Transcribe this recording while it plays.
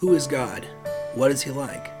Who is God? What is He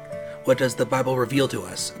like? What does the Bible reveal to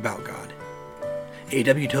us about God?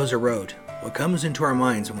 A.W. Tozer wrote, "What comes into our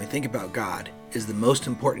minds when we think about God is the most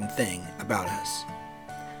important thing about us."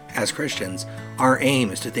 As Christians, our aim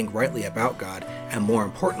is to think rightly about God and, more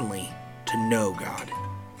importantly, to know God.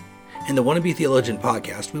 In the Wannabe Theologian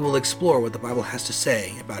podcast, we will explore what the Bible has to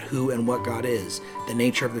say about who and what God is, the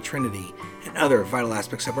nature of the Trinity, and other vital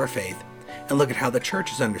aspects of our faith, and look at how the church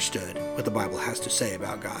has understood what the Bible has to say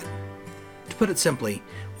about God. To put it simply,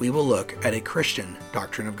 we will look at a Christian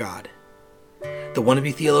doctrine of God. The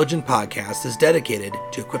Wannabe Theologian podcast is dedicated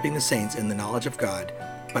to equipping the saints in the knowledge of God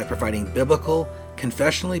by providing biblical,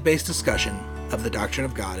 confessionally based discussion of the doctrine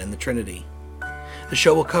of God and the Trinity. The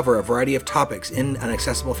show will cover a variety of topics in an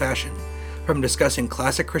accessible fashion, from discussing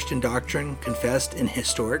classic Christian doctrine confessed in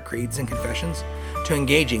historic creeds and confessions, to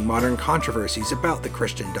engaging modern controversies about the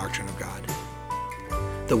Christian doctrine of God.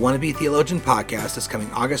 The Wannabe Theologian podcast is coming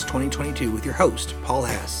August 2022 with your host, Paul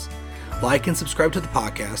Hess. Like and subscribe to the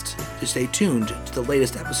podcast to stay tuned to the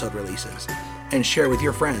latest episode releases, and share with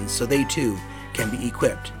your friends so they too can be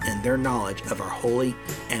equipped in their knowledge of our holy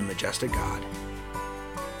and majestic God.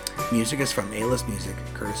 Music is from A-List Music,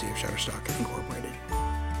 courtesy of Shutterstock Incorporated.